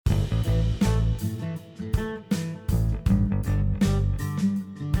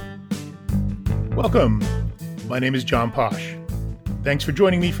Welcome. My name is John Posh. Thanks for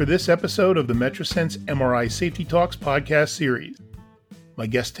joining me for this episode of the MetroSense MRI Safety Talks podcast series. My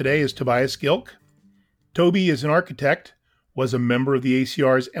guest today is Tobias Gilk. Toby is an architect, was a member of the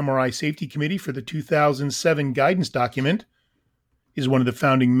ACR's MRI Safety Committee for the 2007 guidance document, is one of the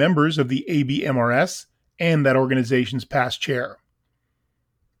founding members of the ABMRS and that organization's past chair.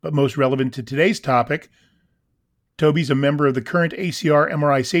 But most relevant to today's topic, Toby's a member of the current ACR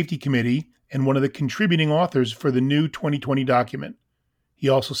MRI Safety Committee and one of the contributing authors for the new 2020 document. He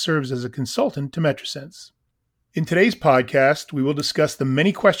also serves as a consultant to MetroSense. In today's podcast, we will discuss the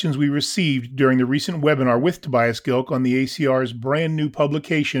many questions we received during the recent webinar with Tobias Gilk on the ACR's brand new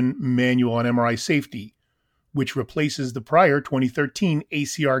publication, Manual on MRI Safety, which replaces the prior 2013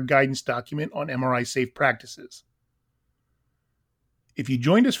 ACR Guidance document on MRI safe practices. If you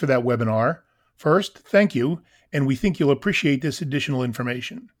joined us for that webinar, first, thank you, and we think you'll appreciate this additional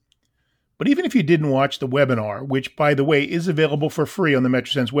information. But even if you didn't watch the webinar, which, by the way, is available for free on the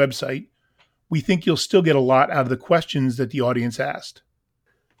MetroSense website, we think you'll still get a lot out of the questions that the audience asked.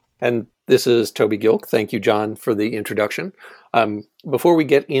 And this is Toby Gilk. Thank you, John, for the introduction. Before we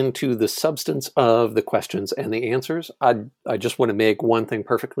get into the substance of the questions and the answers, I just want to make one thing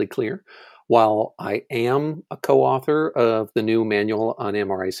perfectly clear. While I am a co-author of the new Manual on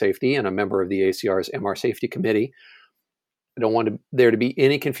MRI Safety and a member of the ACR's MR Safety Committee, I don't want there to be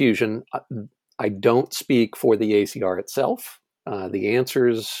any confusion. I don't speak for the ACR itself. The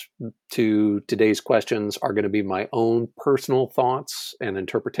answers to today's questions are going to be my own personal thoughts and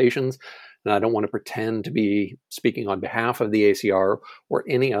interpretations, and I don't want to pretend to be speaking on behalf of the ACR or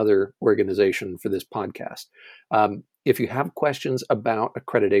any other organization for this podcast. If you have questions about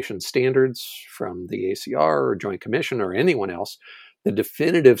accreditation standards from the ACR or Joint Commission or anyone else, the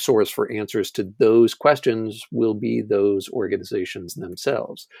definitive source for answers to those questions will be those organizations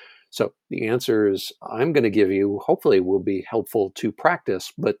themselves. So the answers I'm going to give you hopefully will be helpful to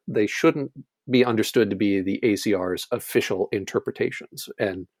practice, but they shouldn't be understood to be the ACR's official interpretations.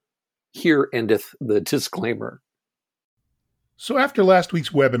 And here endeth the disclaimer. So after last week's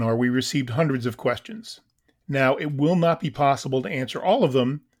webinar, we received hundreds of questions. Now, it will not be possible to answer all of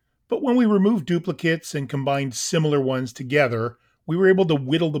them, but when we removed duplicates and combined similar ones together, we were able to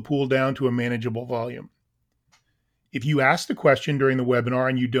whittle the pool down to a manageable volume. If you asked a question during the webinar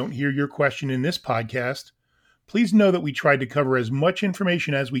and you don't hear your question in this podcast, please know that we tried to cover as much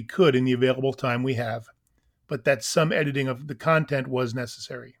information as we could in the available time we have, but that some editing of the content was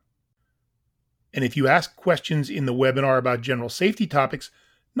necessary. And if you ask questions in the webinar about general safety topics,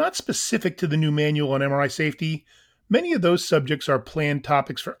 not specific to the new Manual on MRI Safety, many of those subjects are planned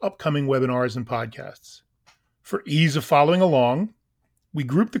topics for upcoming webinars and podcasts. For ease of following along, we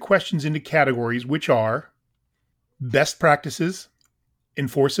group the questions into categories which are best practices,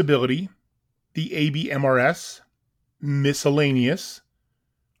 enforceability, the ABMRS, miscellaneous,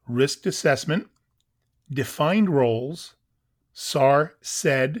 risk assessment, defined roles, SAR,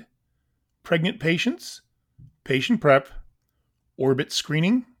 SED, pregnant patients, patient prep, orbit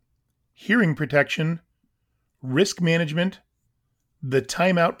screening, hearing protection, risk management, the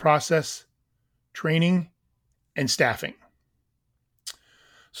timeout process, training, and staffing.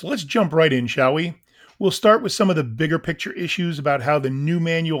 So let's jump right in, shall we? We'll start with some of the bigger picture issues about how the new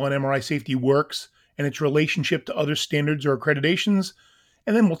Manual on MRI Safety works and its relationship to other standards or accreditations,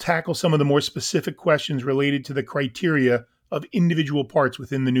 and then we'll tackle some of the more specific questions related to the criteria of individual parts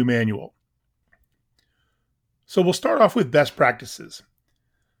within the new manual. So we'll start off with best practices.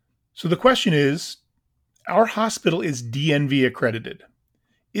 So the question is, our hospital is DNV accredited.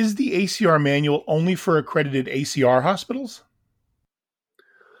 Is the ACR manual only for accredited ACR hospitals?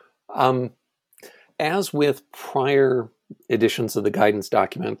 As with prior editions of the guidance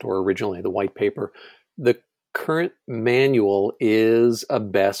document, or originally the white paper, the current manual is a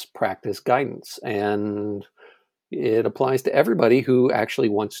best practice guidance, and it applies to everybody who actually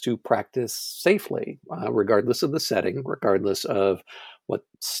wants to practice safely, regardless of the setting, regardless of what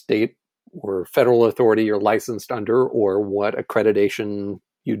state or federal authority you're licensed under, or what accreditation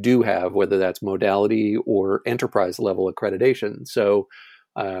you do have, whether that's modality or enterprise level accreditation. So,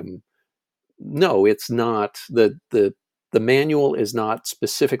 no, it's not. The manual is not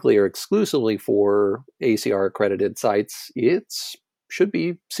specifically or exclusively for ACR accredited sites. It should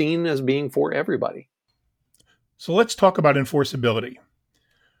be seen as being for everybody. So let's talk about enforceability.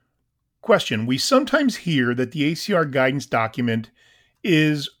 Question: we sometimes hear that the ACR guidance document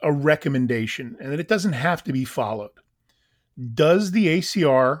is a recommendation and that it doesn't have to be followed. Does the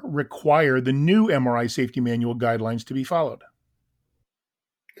ACR require the new MRI safety manual guidelines to be followed?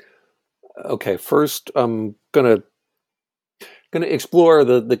 Okay, first I'm going to going to explore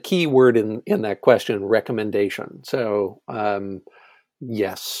the key word in that question, recommendation. So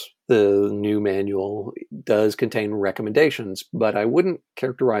yes, the new manual does contain recommendations, but I wouldn't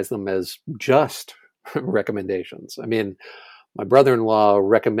characterize them as just recommendations. I mean, my brother-in-law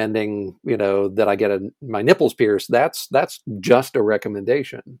recommending, that I get my nipples pierced, that's just a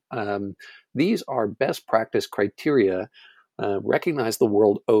recommendation. These are best practice criteria recognized the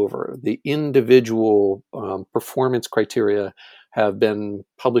world over. The individual performance criteria have been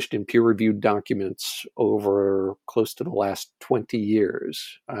published in peer-reviewed documents over close to the last 20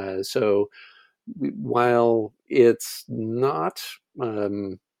 years. So while it's not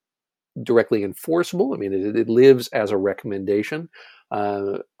directly enforceable, I mean, it lives as a recommendation,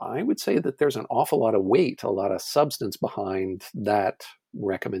 I would say that there's an awful lot of weight, a lot of substance behind that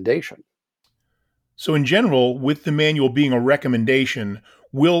recommendation. So, in general, with the manual being a recommendation,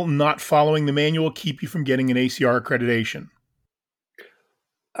 will not following the manual keep you from getting an ACR accreditation?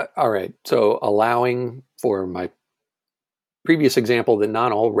 All right. So, allowing for my previous example that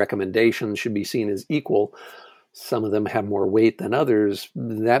not all recommendations should be seen as equal, some of them have more weight than others.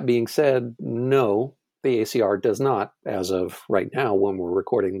 That being said, no, the ACR does not, as of right now when we're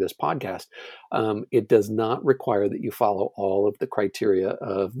recording this podcast, it does not require that you follow all of the criteria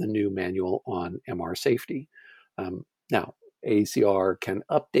of the new manual on MR safety. Now, ACR can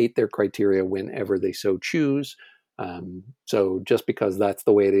update their criteria whenever they so choose. So just because that's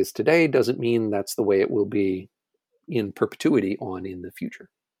the way it is today doesn't mean that's the way it will be in perpetuity on in the future.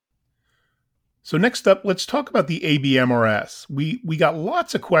 So next up, let's talk about the ABMRS. We got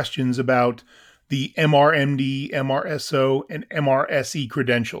lots of questions about the MRMD, MRSO, and MRSE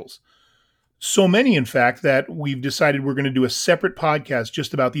credentials. So many, in fact, that we've decided we're going to do a separate podcast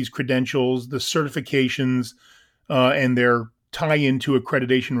just about these credentials, the certifications, and their tie into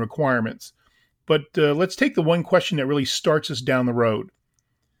accreditation requirements. But let's take the one question that really starts us down the road.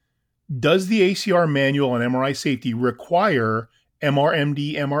 Does the ACR manual on MRI safety require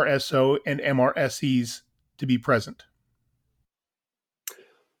MRMD, MRSO, and MRSEs to be present?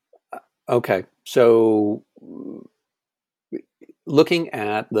 Okay, so looking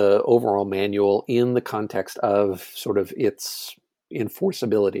at the overall manual in the context of sort of its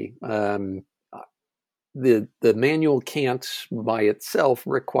enforceability, the manual can't by itself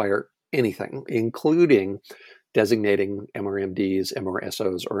require anything, including designating MRMDs,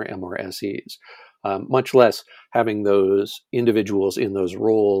 MRSOs, or MRSEs, much less having those individuals in those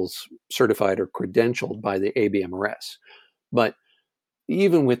roles certified or credentialed by the ABMRS. But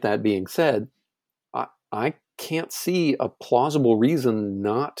even with that being said, I can't see a plausible reason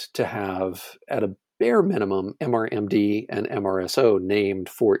not to have, at a bare minimum, MRMD and MRSO named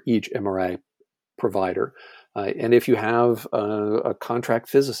for each MRI provider. And if you have a contract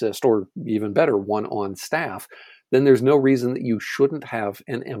physicist, or even better, one on staff, then there's no reason that you shouldn't have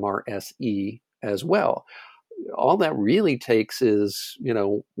an MRSE as well. All that really takes is,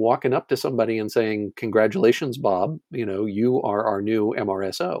 walking up to somebody and saying, "Congratulations, Bob, you are our new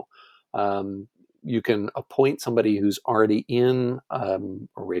MRSO." You can appoint somebody who's already in a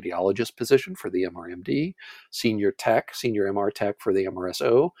radiologist position for the MRMD, senior MR tech for the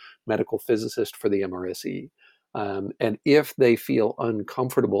MRSO, medical physicist for the MRSE. And if they feel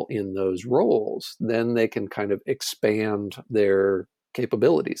uncomfortable in those roles, then they can kind of expand their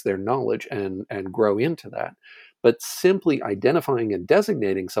capabilities, their knowledge, and grow into that. But simply identifying and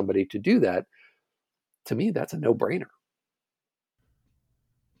designating somebody to do that, to me, that's a no-brainer.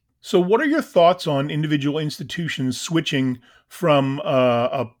 So, what are your thoughts on individual institutions switching from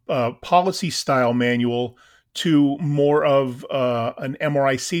a policy style manual to more of an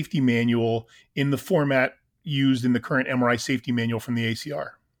MRI safety manual in the format used in the current MRI safety manual from the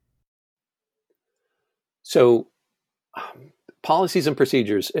ACR? So, policies and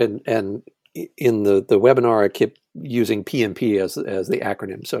procedures, and in the webinar, I kept using PMP as the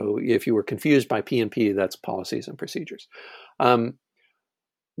acronym. So, if you were confused by PMP, that's policies and procedures.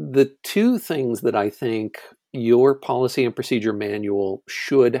 The two things that I think your policy and procedure manual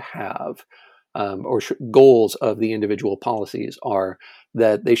should have, goals of the individual policies, are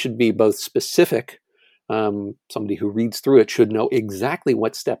that they should be both specific. Somebody who reads through it should know exactly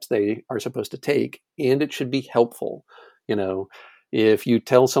what steps they are supposed to take, and it should be helpful. If you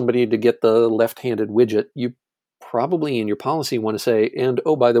tell somebody to get the left-handed widget, you probably in your policy want to say, and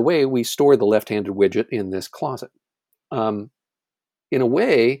oh, by the way, we store the left-handed widget in this closet. In a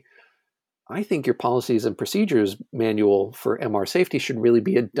way, I think your policies and procedures manual for MR safety should really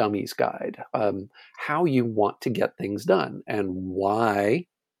be a dummy's guide. How you want to get things done and why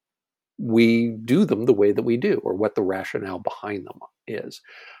we do them the way that we do, or what the rationale behind them is.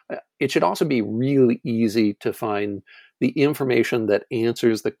 It should also be really easy to find the information that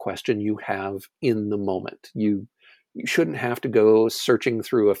answers the question you have in the moment. You shouldn't have to go searching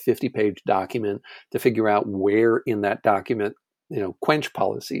through a 50-page document to figure out where in that document, quench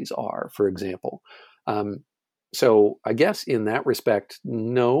policies are, for example. So I guess in that respect,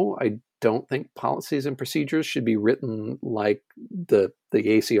 no, I don't think policies and procedures should be written like the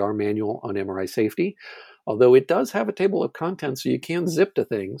ACR manual on MRI safety, although it does have a table of contents so you can zip to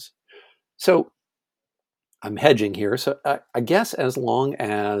things. So I'm hedging here. So I guess as long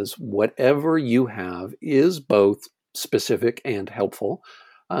as whatever you have is both specific and helpful,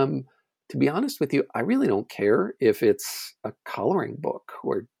 to be honest with you, I really don't care if it's a coloring book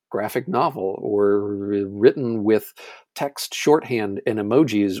or graphic novel or written with text shorthand and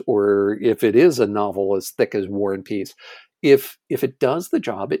emojis, or if it is a novel as thick as War and Peace. If it does the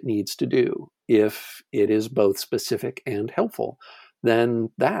job it needs to do, if it is both specific and helpful, then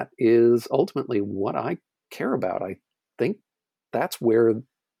that is ultimately what I care about. I think that's where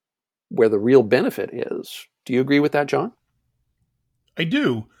the real benefit is. Do you agree with that, John? I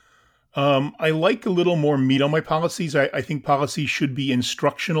do. I like a little more meat on my policies. I think policies should be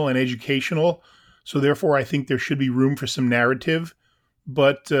instructional and educational. So therefore, I think there should be room for some narrative.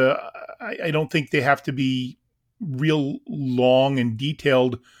 But I don't think they have to be real long and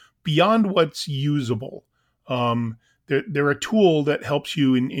detailed beyond what's usable. They're a tool that helps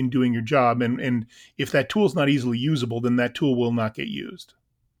you in doing your job. And if that tool is not easily usable, then that tool will not get used.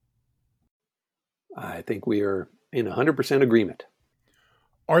 I think we are in 100% agreement.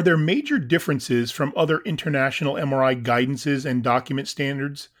 Are there major differences from other international MRI guidances and document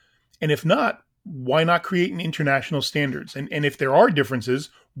standards? And if not, why not create an international standards? And if there are differences,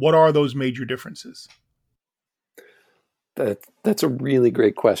 what are those major differences? That's a really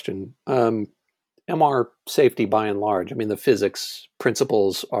great question. MR safety, by and large, I mean, the physics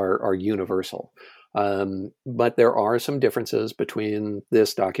principles are universal. But there are some differences between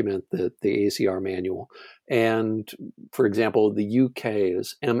this document, the ACR manual, and, for example, the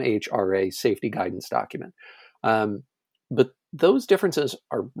UK's MHRA safety guidance document. But those differences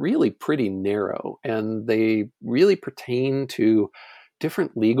are really pretty narrow, and they really pertain to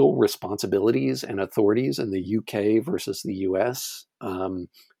different legal responsibilities and authorities in the UK versus the US,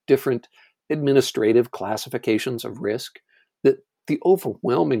 different administrative classifications of risk. That the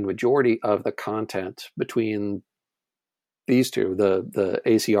overwhelming majority of the content between these two, the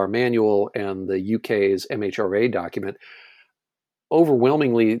ACR manual and the UK's MHRA document,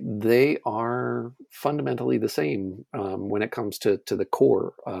 overwhelmingly, they are fundamentally the same when it comes to the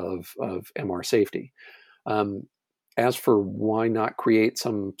core of MR safety. As for why not create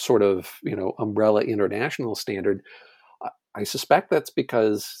some sort of umbrella international standard, I suspect that's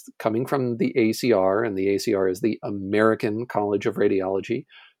because coming from the ACR, and the ACR is the American College of Radiology,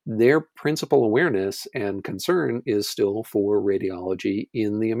 their principal awareness and concern is still for radiology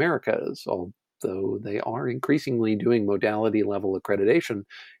in the Americas, although they are increasingly doing modality level accreditation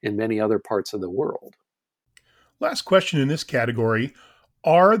in many other parts of the world. Last question in this category.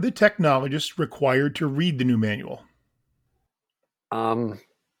 Are the technologists required to read the new manual?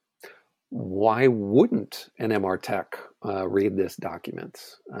 Why wouldn't an MR tech read this document?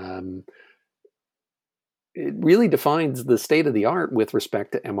 It really defines the state of the art with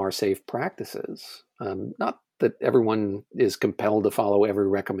respect to MR safe practices. Not that everyone is compelled to follow every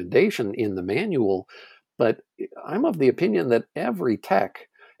recommendation in the manual, but I'm of the opinion that every tech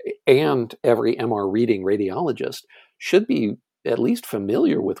and every MR reading radiologist should be at least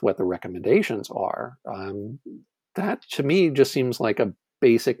familiar with what the recommendations are. That to me just seems like a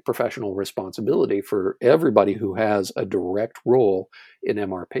basic professional responsibility for everybody who has a direct role in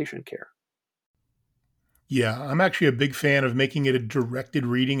MR patient care. Yeah, I'm actually a big fan of making it a directed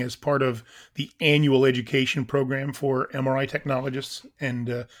reading as part of the annual education program for MRI technologists,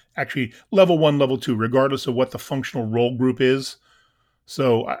 and actually level 1, level 2, regardless of what the functional role group is.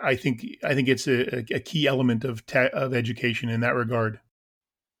 So I think it's a key element of education in that regard.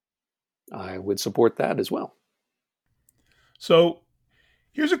 I would support that as well. So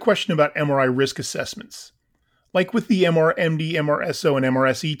here's a question about MRI risk assessments. Like with the MRMD, MRSO, and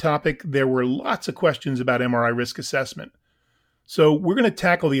MRSE topic, there were lots of questions about MRI risk assessment. So we're going to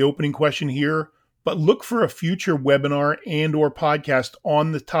tackle the opening question here, but look for a future webinar and or podcast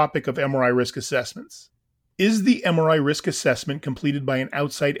on the topic of MRI risk assessments. Is the MRI risk assessment completed by an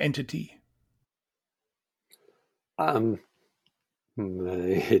outside entity?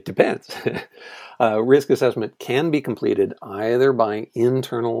 It depends. Risk assessment can be completed either by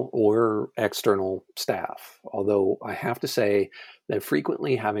internal or external staff, although I have to say that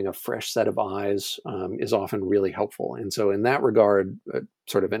frequently having a fresh set of eyes is often really helpful. And so, in that regard,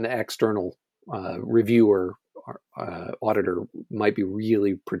 sort of an external reviewer or auditor might be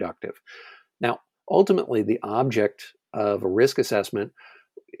really productive. Now, ultimately, the object of a risk assessment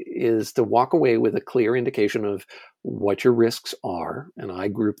is to walk away with a clear indication of what your risks are. And I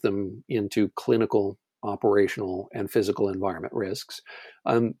group them into clinical, operational, and physical environment risks.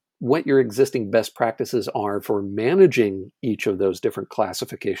 What your existing best practices are for managing each of those different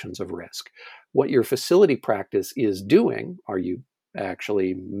classifications of risk. What your facility practice is doing. Are you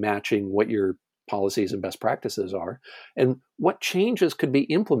actually matching what your policies and best practices are? And what changes could be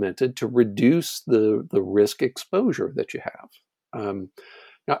implemented to reduce the risk exposure that you have?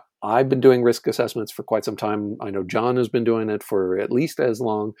 Now, I've been doing risk assessments for quite some time. I know John has been doing it for at least as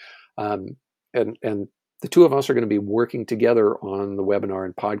long. And the two of us are going to be working together on the webinar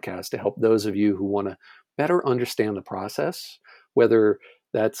and podcast to help those of you who want to better understand the process, whether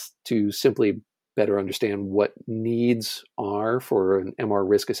that's to simply better understand what needs are for an MR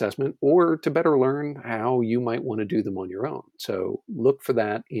risk assessment or to better learn how you might want to do them on your own. So look for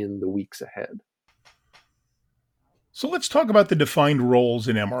that in the weeks ahead. So let's talk about the defined roles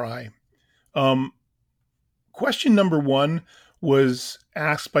in MRI. Question number one was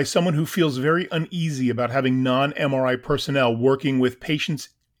asked by someone who feels very uneasy about having non-MRI personnel working with patients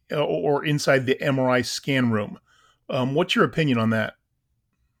or inside the MRI scan room. What's your opinion on that?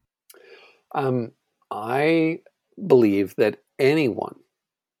 I believe that anyone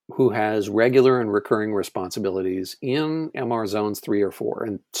who has regular and recurring responsibilities in MR zones 3 or 4,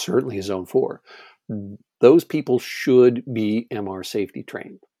 and certainly zone 4, those people should be MR safety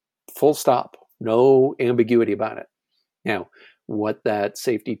trained. Full stop. No ambiguity about it. Now, what that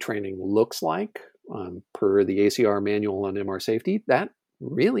safety training looks like per the ACR manual on MR safety, that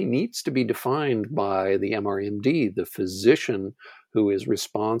really needs to be defined by the MRMD, the physician who is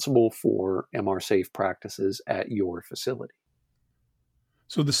responsible for MR safe practices at your facility.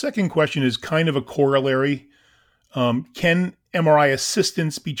 So the second question is kind of a corollary. Can MRI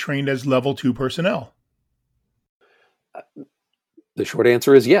assistants be trained as level 2 personnel? The short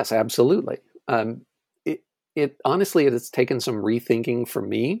answer is yes, absolutely. It honestly, it has taken some rethinking for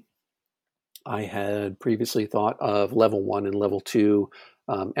me. I had previously thought of level 1 and level 2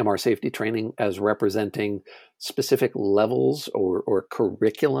 MR safety training as representing specific levels or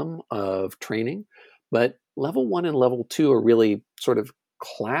curriculum of training, but level 1 and level 2 are really sort of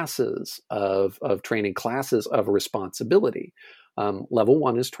classes of training, classes of responsibility. Level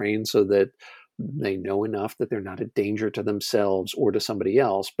 1 is trained so that they know enough that they're not a danger to themselves or to somebody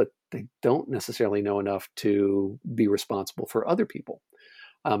else, but they don't necessarily know enough to be responsible for other people.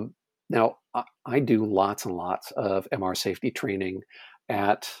 Now, I do lots and lots of MR safety training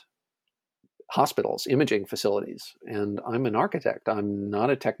at hospitals, imaging facilities, and I'm an architect. I'm not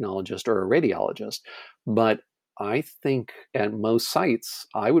a technologist or a radiologist, but I think at most sites,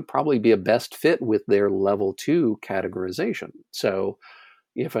 I would probably be a best fit with their level 2 categorization. So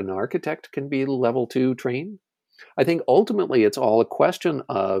if an architect can be level 2 trained, I think ultimately it's all a question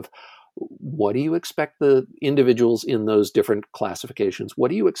of what do you expect the individuals in those different classifications, what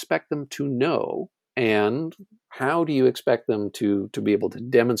do you expect them to know, and how do you expect them to be able to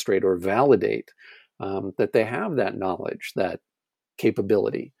demonstrate or validate that they have that knowledge, that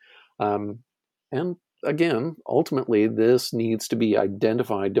capability. And again, ultimately, this needs to be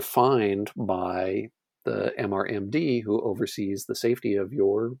identified, defined by the MRMD who oversees the safety of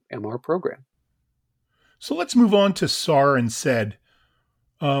your MR program. So let's move on to SAR and SED.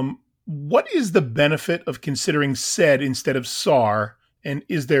 What is the benefit of considering SED instead of SAR, and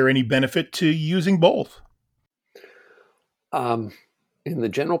is there any benefit to using both? In the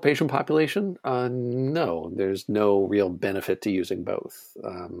general patient population, no, there's no real benefit to using both.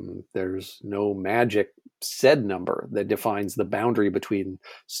 There's no magic SED number that defines the boundary between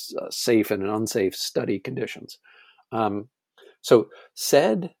safe and unsafe study conditions. So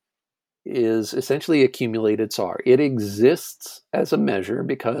SED is essentially accumulated SAR. It exists as a measure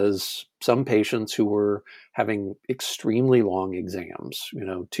because some patients who were having extremely long exams,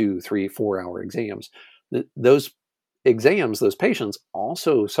 2, 3, 4-hour exams, those exams, those patients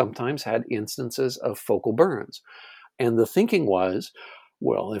also sometimes had instances of focal burns. And the thinking was,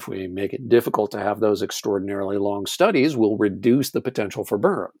 well, if we make it difficult to have those extraordinarily long studies, we'll reduce the potential for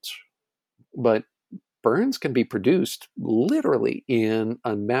burns. But burns can be produced literally in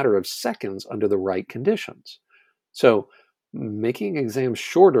a matter of seconds under the right conditions. So making exams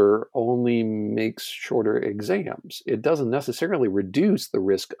shorter only makes shorter exams. It doesn't necessarily reduce the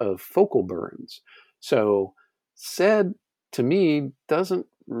risk of focal burns. So, SAID to me doesn't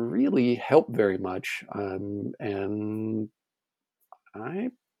really help very much, and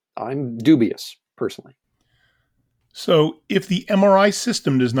I'm dubious personally. So, if the MRI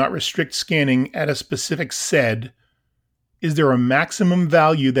system does not restrict scanning at a specific SED, is there a maximum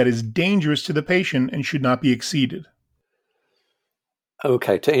value that is dangerous to the patient and should not be exceeded?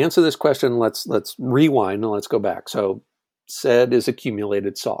 Okay, to answer this question, let's rewind and let's go back. So, SAID is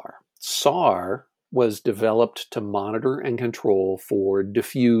accumulated SAR. SAR was developed to monitor and control for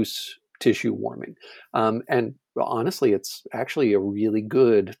diffuse tissue warming, and honestly, it's actually a really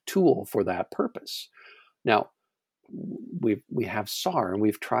good tool for that purpose. Now, we have SAR, and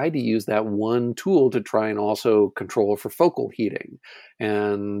we've tried to use that one tool to try and also control for focal heating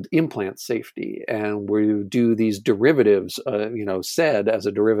and implant safety, and we do these derivatives, SAID as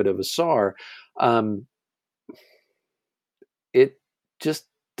a derivative of SAR. It just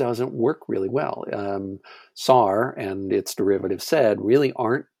doesn't work really well. SAR and its derivative SAID really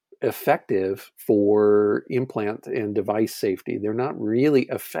aren't effective for implant and device safety. They're not really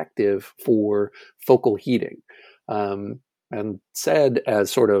effective for focal heating. And SAID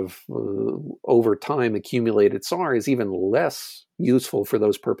as sort of over time accumulated SAR is even less useful for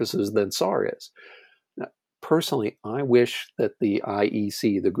those purposes than SAR is. Now, personally, I wish that the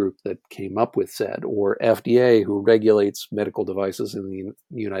IEC, the group that came up with SAID, or FDA, who regulates medical devices in the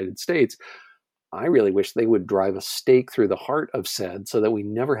United States, I really wish they would drive a stake through the heart of SAID so that we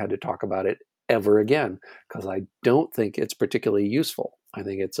never had to talk about it ever again, because I don't think it's particularly useful. I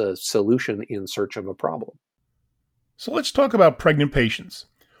think it's a solution in search of a problem. So let's talk about pregnant patients.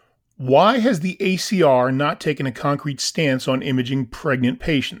 Why has the ACR not taken a concrete stance on imaging pregnant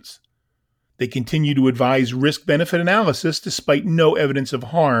patients? They continue to advise risk-benefit analysis despite no evidence of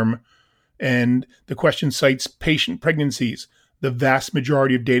harm, and the question cites patient pregnancies. The vast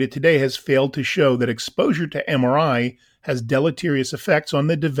majority of data today has failed to show that exposure to MRI has deleterious effects on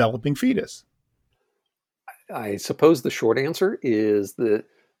the developing fetus. I suppose the short answer is that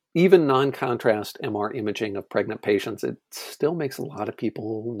even non-contrast MR imaging of pregnant patients, it still makes a lot of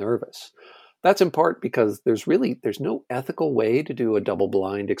people nervous. That's in part because there's no ethical way to do a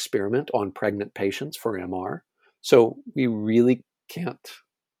double-blind experiment on pregnant patients for MR. So we really can't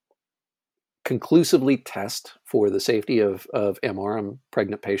conclusively test for the safety of MR on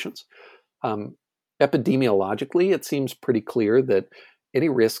pregnant patients. Epidemiologically, it seems pretty clear that any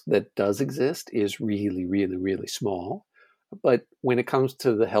risk that does exist is really, really, really small. But when it comes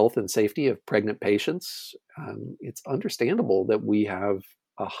to the health and safety of pregnant patients, it's understandable that we have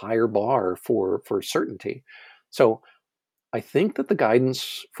a higher bar for certainty. So I think that the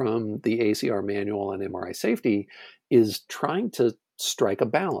guidance from the ACR manual on MRI safety is trying to strike a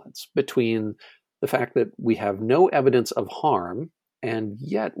balance between the fact that we have no evidence of harm, and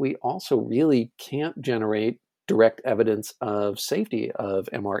yet we also really can't generate direct evidence of safety of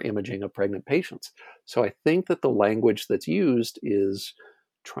MR imaging of pregnant patients. So I think that the language that's used is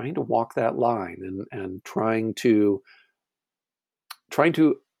trying to walk that line and trying to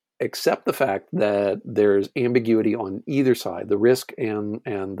accept the fact that there's ambiguity on either side, the risk and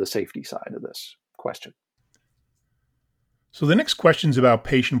the safety side of this question. So the next question is about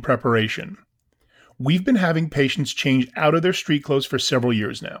patient preparation. We've been having patients change out of their street clothes for several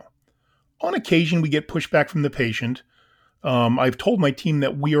years now. On occasion, we get pushback from the patient. I've told my team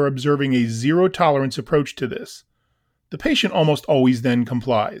that we are observing a zero-tolerance approach to this. The patient almost always then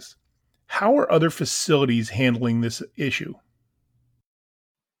complies. How are other facilities handling this issue?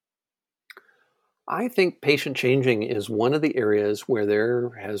 I think patient changing is one of the areas where there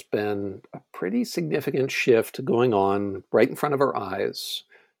has been a pretty significant shift going on right in front of our eyes.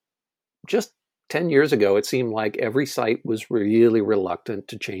 Just 10 years ago, it seemed like every site was really reluctant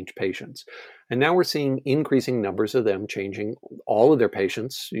to change patients. And now we're seeing increasing numbers of them changing all of their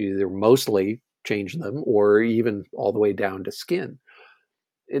patients, either mostly change them or even all the way down to skin.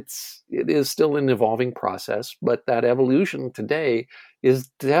 It is still an evolving process, but that evolution today is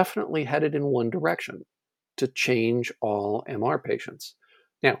definitely headed in one direction, to change all MR patients.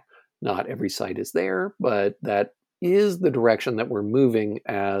 Now, not every site is there, but that is the direction that we're moving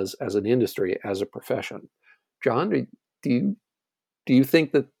as an industry, as a profession. John, do you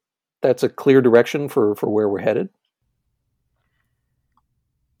think that that's a clear direction for where we're headed?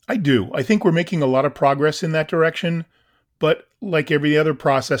 I do. I think we're making a lot of progress in that direction, but like every other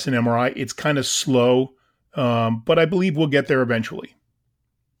process in MRI, it's kind of slow, but I believe we'll get there eventually.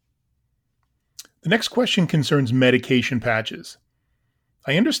 The next question concerns medication patches.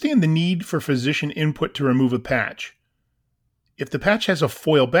 I understand the need for physician input to remove a patch. If the patch has a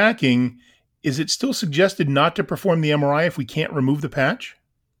foil backing, is it still suggested not to perform the MRI if we can't remove the patch?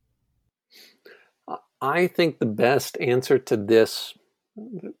 I think the best answer to this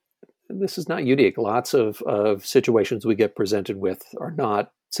is not unique. Lots of situations we get presented with are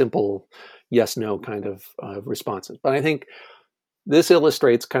not simple yes, no kind of responses. But I think this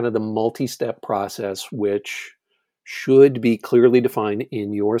illustrates kind of the multi-step process, which should be clearly defined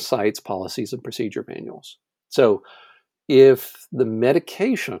in your site's policies and procedure manuals. So if the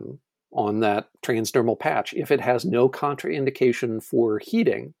medication on that transdermal patch, if it has no contraindication for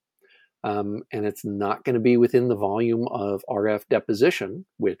heating, and it's not going to be within the volume of RF deposition,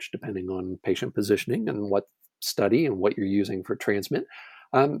 which, depending on patient positioning and what study and what you're using for transmit,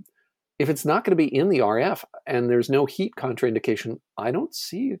 if it's not going to be in the RF and there's no heat contraindication, I don't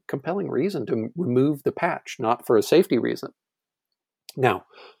see a compelling reason to remove the patch, not for a safety reason. Now,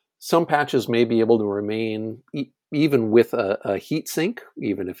 some patches may be able to remain even with a heat sink,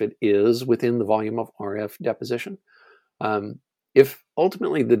 even if it is within the volume of RF deposition. If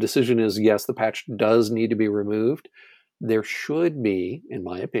ultimately the decision is yes, the patch does need to be removed, there should be, in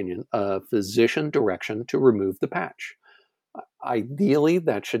my opinion, a physician direction to remove the patch. Ideally,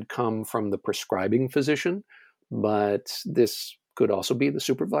 that should come from the prescribing physician, but this could also be the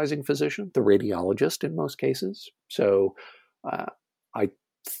supervising physician, the radiologist in most cases. So I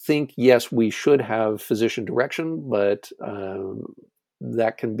think, yes, we should have physician direction, but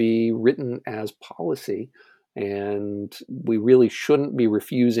that can be written as policy. And we really shouldn't be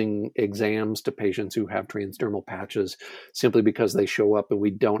refusing exams to patients who have transdermal patches simply because they show up and we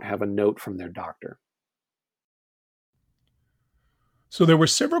don't have a note from their doctor. So there were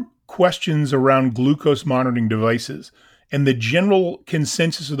several questions around glucose monitoring devices, and the general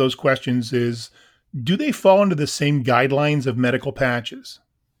consensus of those questions is, do they fall under the same guidelines of medical patches?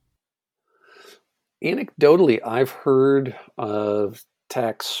 Anecdotally, I've heard of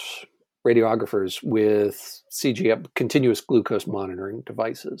techs, radiographers with CGM, continuous glucose monitoring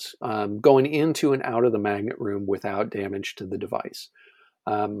devices, going into and out of the magnet room without damage to the device.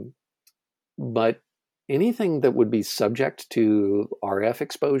 But anything that would be subject to RF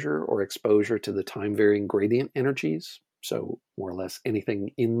exposure or exposure to the time-varying gradient energies, so more or less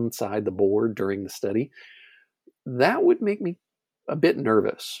anything inside the board during the study, that would make me a bit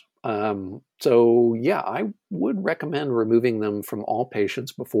nervous. So yeah, I would recommend removing them from all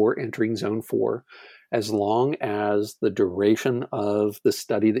patients before entering zone 4, as long as the duration of the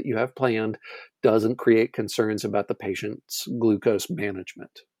study that you have planned doesn't create concerns about the patient's glucose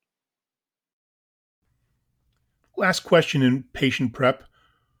management. Last question in patient prep.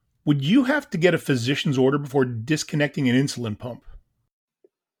 Would you have to get a physician's order before disconnecting an insulin pump?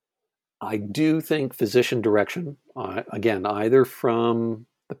 I do think physician direction, again, either from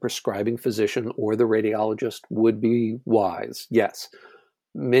the prescribing physician or the radiologist, would be wise. Yes,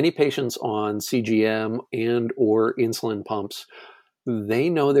 many patients on CGM and or insulin pumps, they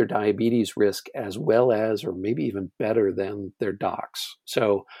know their diabetes risk as well as, or maybe even better than their docs.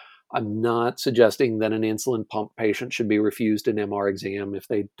 So I'm not suggesting that an insulin pump patient should be refused an MR exam if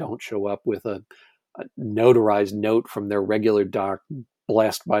they don't show up with a notarized note from their regular doc,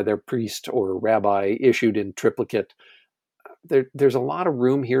 blessed by their priest or rabbi, issued in triplicate. There's a lot of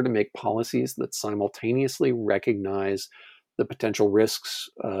room here to make policies that simultaneously recognize the potential risks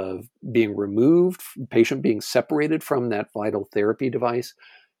of being removed, patient being separated from that vital therapy device,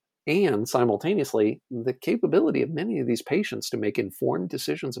 and simultaneously the capability of many of these patients to make informed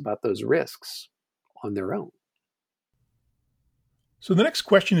decisions about those risks on their own. So the next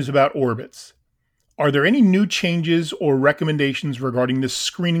question is about orbits. Are there any new changes or recommendations regarding the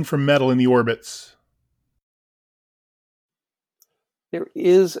screening for metal in the orbits? There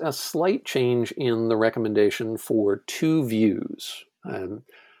is a slight change in the recommendation for 2 views.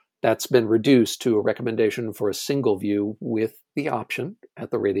 That's been reduced to a recommendation for a single view with the option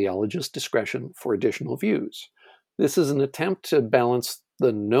at the radiologist's discretion for additional views. This is an attempt to balance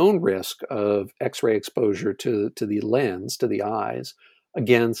the known risk of X-ray exposure to the lens, to the eyes,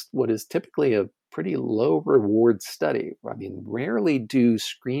 against what is typically a pretty low reward study. I mean, rarely do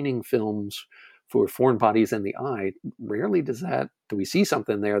screening films for foreign bodies in the eye, do we see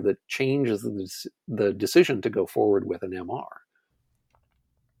something there that changes the decision to go forward with an MR.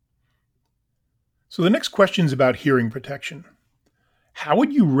 So the next question is about hearing protection. How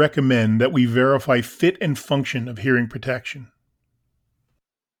would you recommend that we verify fit and function of hearing protection?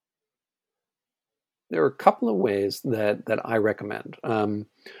 There are a couple of ways that I recommend.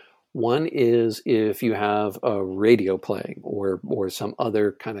 One is if you have a radio playing or some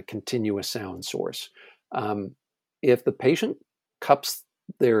other kind of continuous sound source. If the patient cups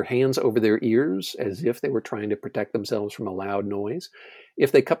their hands over their ears as if they were trying to protect themselves from a loud noise.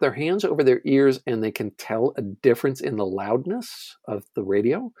 If they cup their hands over their ears and they can tell a difference in the loudness of the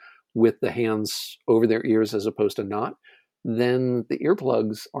radio with the hands over their ears as opposed to not, then the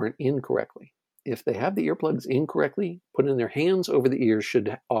earplugs aren't in correctly. If they have the earplugs in correctly, putting their hands over the ears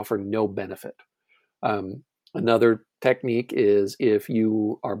should offer no benefit. Another technique is if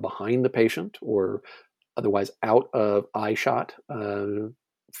you are behind the patient or otherwise out of eye shot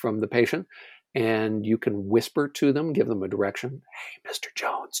from the patient, and you can whisper to them, give them a direction. Hey, Mr.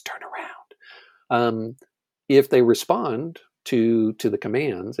 Jones, turn around. If they respond to the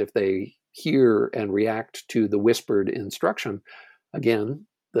commands, if they hear and react to the whispered instruction, again,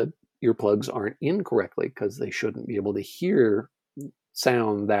 the earplugs aren't in correctly because they shouldn't be able to hear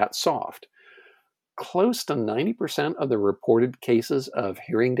sound that soft. Close to 90% of the reported cases of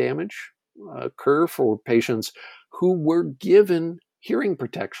hearing damage occur for patients who were given hearing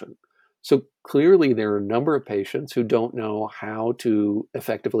protection. So clearly there are a number of patients who don't know how to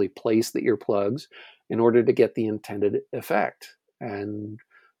effectively place the earplugs in order to get the intended effect. And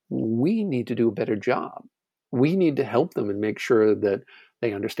we need to do a better job. We need to help them and make sure that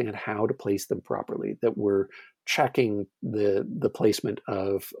they understand how to place them properly, that we're checking the placement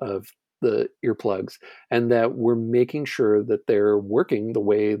of the earplugs, and that we're making sure that they're working the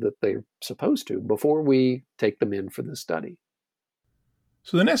way that they're supposed to before we take them in for the study.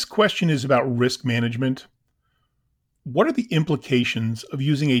 So the next question is about risk management. What are the implications of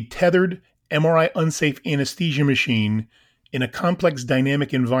using a tethered MRI unsafe anesthesia machine in a complex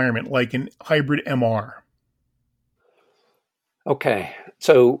dynamic environment like an hybrid MR? Okay,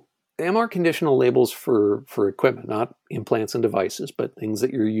 so MR conditional labels for equipment, not implants and devices, but things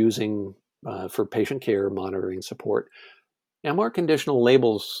that you're using for patient care, monitoring, support. MR conditional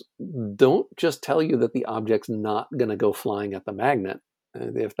labels don't just tell you that the object's not going to go flying at the magnet.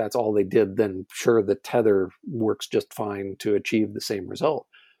 If that's all they did, then sure, the tether works just fine to achieve the same result.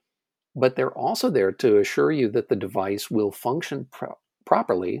 But they're also there to assure you that the device will function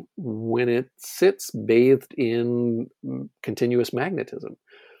properly when it sits bathed in continuous magnetism.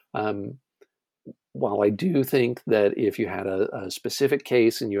 While I do think that if you had a specific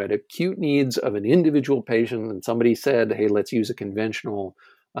case and you had acute needs of an individual patient and somebody said, hey, let's use a conventional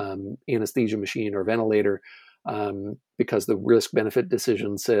anesthesia machine or ventilator because the risk-benefit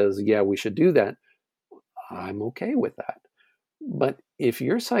decision says, yeah, we should do that, I'm okay with that. But if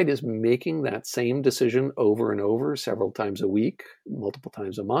your site is making that same decision over and over, several times a week, multiple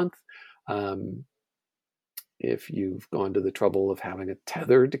times a month, if you've gone to the trouble of having a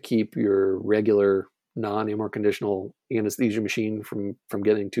tether to keep your regular non-MR conditional anesthesia machine from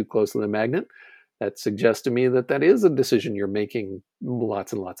getting too close to the magnet, that suggests to me that that is a decision you're making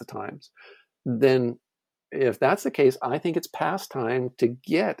lots and lots of times. Then if that's the case, I think it's past time to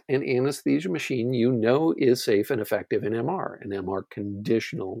get an anesthesia machine you know is safe and effective in MR, an MR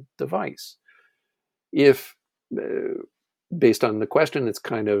conditional device. If, based on the question, it's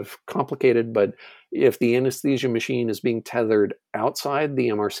kind of complicated, but if the anesthesia machine is being tethered outside the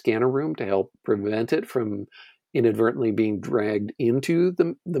MR scanner room to help prevent it from inadvertently being dragged into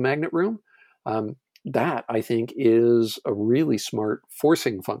the magnet room, that I think is a really smart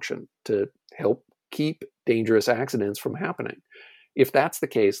forcing function to help keep dangerous accidents from happening. If that's the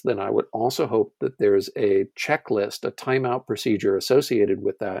case, then I would also hope that there's a checklist, a timeout procedure associated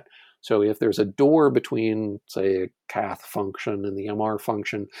with that. So if there's a door between, say, a cath function and the MR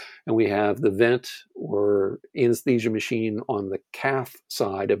function, and we have the vent or anesthesia machine on the cath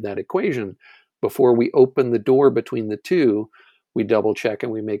side of that equation, before we open the door between the two, we double check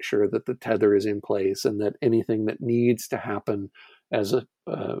and we make sure that the tether is in place and that anything that needs to happen as a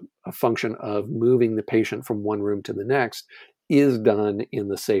function of moving the patient from one room to the next is done in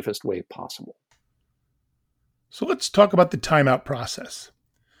the safest way possible. So let's talk about the timeout process.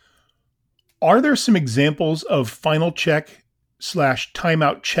 Are there some examples of final check /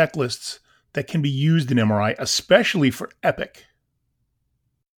 timeout checklists that can be used in MRI, especially for EPIC?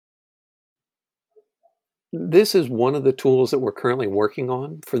 This is one of the tools that we're currently working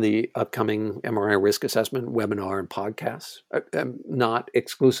on for the upcoming MRI risk assessment webinar and podcasts, not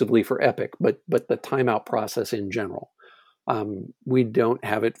exclusively for EPIC, but the timeout process in general. We don't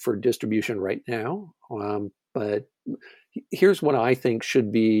have it for distribution right now, but here's what I think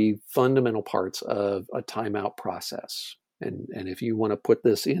should be fundamental parts of a timeout process. And if you want to put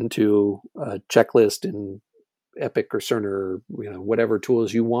this into a checklist in Epic or Cerner, or whatever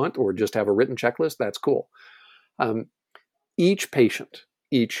tools you want, or just have a written checklist, that's cool. Each patient,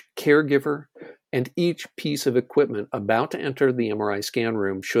 each caregiver, and each piece of equipment about to enter the MRI scan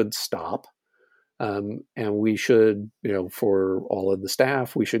room should stop, And we should, for all of the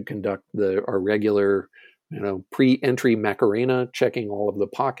staff, we should conduct our regular, pre-entry Macarena, checking all of the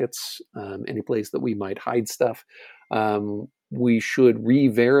pockets, any place that we might hide stuff. We should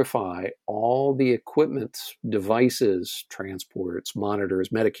re-verify all the equipment, devices, transports,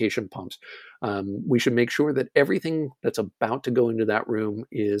 monitors, medication pumps. We should make sure that everything that's about to go into that room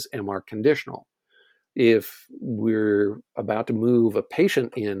is MR conditional. If we're about to move a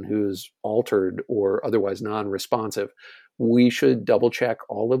patient in who's altered or otherwise non-responsive, we should double check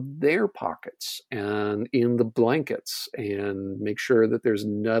all of their pockets and in the blankets and make sure that there's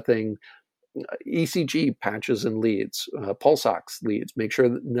nothing, ECG patches and leads, pulse ox leads, make sure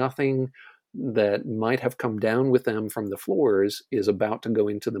that nothing that might have come down with them from the floors is about to go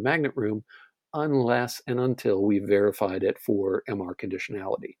into the magnet room unless and until we've verified it for MR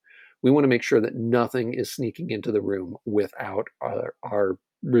conditionality. We want to make sure that nothing is sneaking into the room without our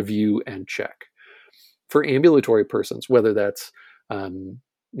review and check. For ambulatory persons, whether that's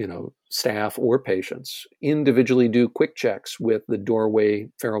staff or patients, individually do quick checks with the doorway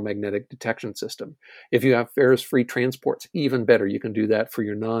ferromagnetic detection system. If you have ferrous-free transports, even better, you can do that for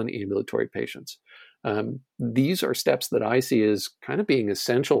your non-ambulatory patients. These are steps that I see as kind of being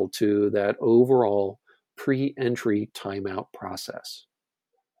essential to that overall pre-entry timeout process.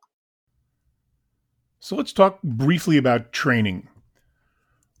 So let's talk briefly about training.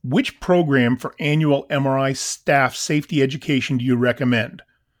 Which program for annual MRI staff safety education do you recommend?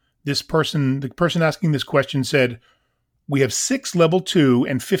 The person asking this question said, we have 6 level 2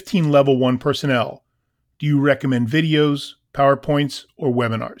 and 15 level 1 personnel. Do you recommend videos, PowerPoints, or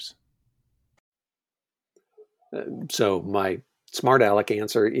webinars? So my smart aleck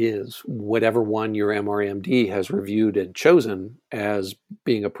answer is whatever one your MRMD has reviewed and chosen as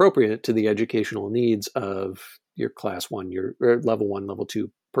being appropriate to the educational needs of your class 1, your level 1, level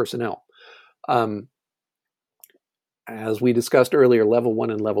 2 personnel. As we discussed earlier, level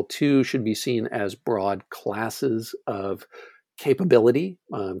 1 and level 2 should be seen as broad classes of capability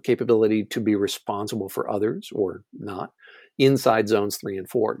to be responsible for others or not, inside zones 3 and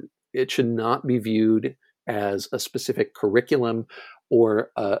 4. It should not be viewed as a specific curriculum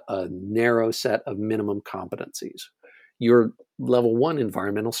or a narrow set of minimum competencies. Your level 1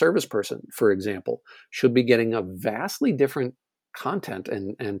 environmental service person, for example, should be getting a vastly different content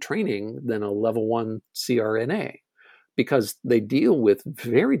and training than a level 1 CRNA, because they deal with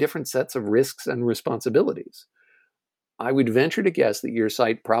very different sets of risks and responsibilities. I would venture to guess that your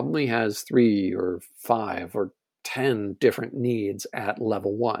site probably has 3 or 5 or 10 different needs at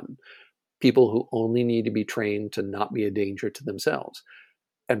level 1. People who only need to be trained to not be a danger to themselves.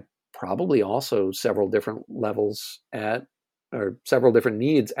 And probably also several different needs at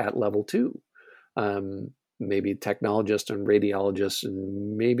level 2. Maybe technologists and radiologists,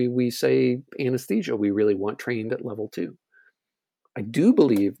 and maybe we say anesthesia we really want trained at level 2. I do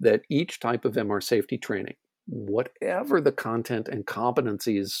believe that each type of MR safety training, whatever the content and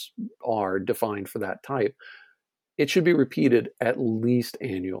competencies are defined for that type, it should be repeated at least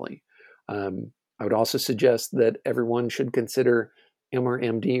annually. I would also suggest that everyone should consider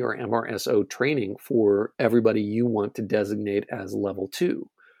MRMD or MRSO training for everybody you want to designate as level 2.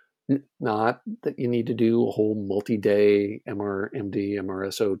 Not that you need to do a whole multi-day MRMD,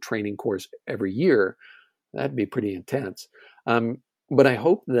 MRSO training course every year. That'd be pretty intense. But I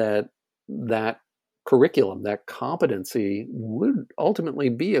hope that curriculum, that competency would ultimately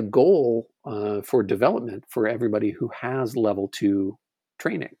be a goal for development for everybody who has level 2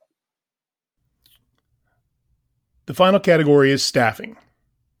 training. The final category is staffing.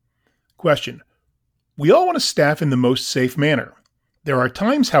 Question. We all want to staff in the most safe manner. There are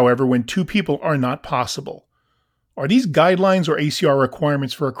times, however, when 2 people are not possible. Are these guidelines or ACR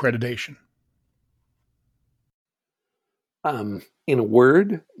requirements for accreditation? In a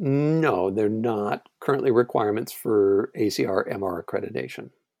word, no, they're not currently requirements for ACR MR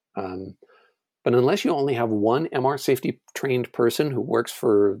accreditation. But unless you only have one MR safety trained person who works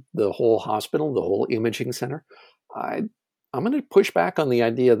for the whole hospital, the whole imaging center, I'm going to push back on the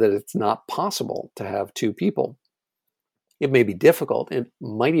idea that it's not possible to have 2 people. It may be difficult, it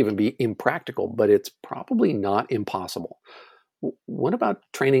might even be impractical, but it's probably not impossible. What about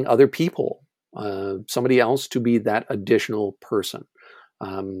training other people, somebody else to be that additional person?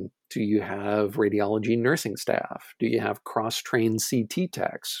 Do you have radiology nursing staff? Do you have cross-trained CT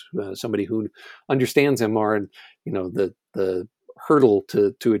techs? Somebody who understands MR and the hurdle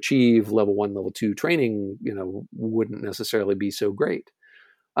to achieve level 1, level 2 training, wouldn't necessarily be so great.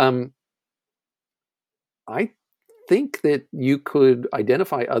 I think that you could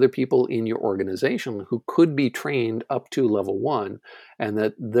identify other people in your organization who could be trained up to level 1, and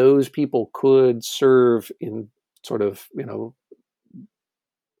that those people could serve in sort of,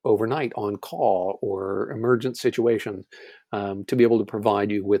 overnight on call or emergent situations, to be able to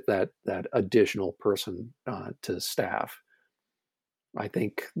provide you with that additional person to staff. I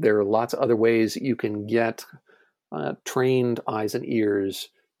think there are lots of other ways you can get trained eyes and ears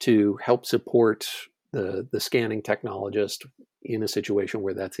to help support the scanning technologist in a situation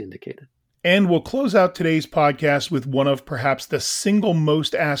where that's indicated. And we'll close out today's podcast with one of perhaps the single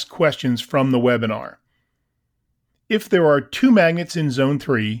most asked questions from the webinar. If there are 2 magnets in Zone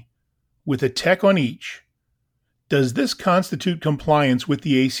 3 with a tech on each, does this constitute compliance with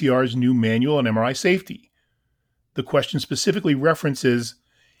the ACR's new manual on MRI safety? The question specifically references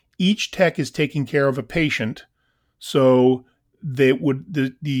each tech is taking care of a patient, so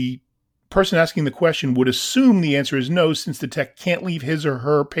the person asking the question would assume the answer is no, since the tech can't leave his or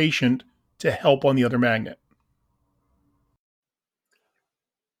her patient to help on the other magnet.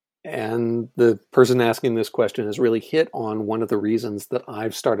 And the person asking this question has really hit on one of the reasons that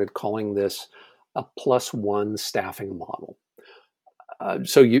I've started calling this a +1 staffing model.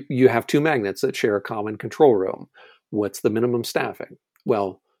 So you have 2 magnets that share a common control room. What's the minimum staffing?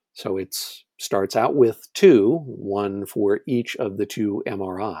 Well, so it starts out with 2, 1 for each of the 2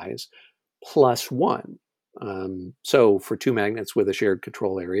 MRIs, +1. So for 2 magnets with a shared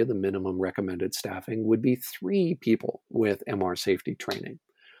control area, the minimum recommended staffing would be 3 people with MR safety training.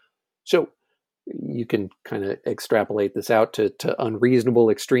 So you can kind of extrapolate this out to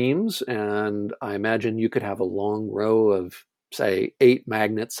unreasonable extremes, and I imagine you could have a long row of, say, 8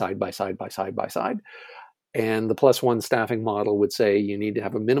 magnets side by side by side by side, and the +1 staffing model would say you need to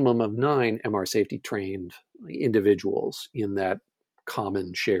have a minimum of 9 MR safety trained individuals in that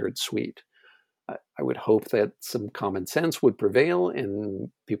common shared suite. I would hope that some common sense would prevail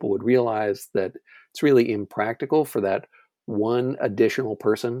and people would realize that it's really impractical for that one additional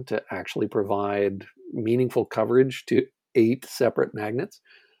person to actually provide meaningful coverage to 8 separate magnets.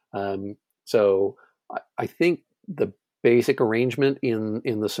 So I think the basic arrangement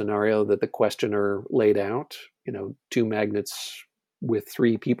in the scenario that the questioner laid out, 2 magnets with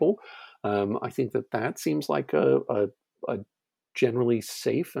 3 people, I think that seems like a generally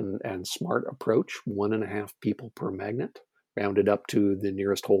safe and smart approach. 1.5 people per magnet, rounded up to the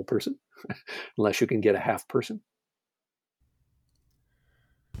nearest whole person, unless you can get a half person.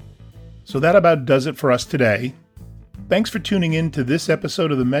 So that about does it for us today. Thanks for tuning in to this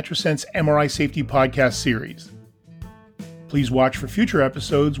episode of the MetroSense MRI Safety Podcast series. Please watch for future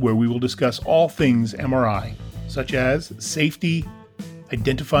episodes where we will discuss all things MRI, such as safety,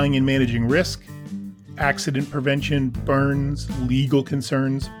 identifying and managing risk, accident prevention, burns, legal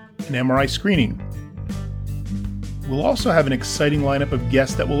concerns, and MRI screening. We'll also have an exciting lineup of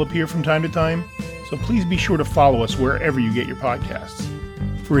guests that will appear from time to time, so please be sure to follow us wherever you get your podcasts.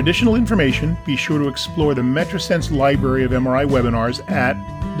 For additional information, be sure to explore the MetroSense library of MRI webinars at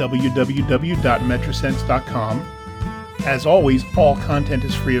www.metrosense.com. As always, all content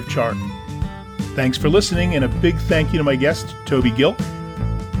is free of charge. Thanks for listening, and a big thank you to my guest, Toby Gilk.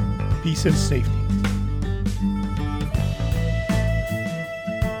 Peace and safety.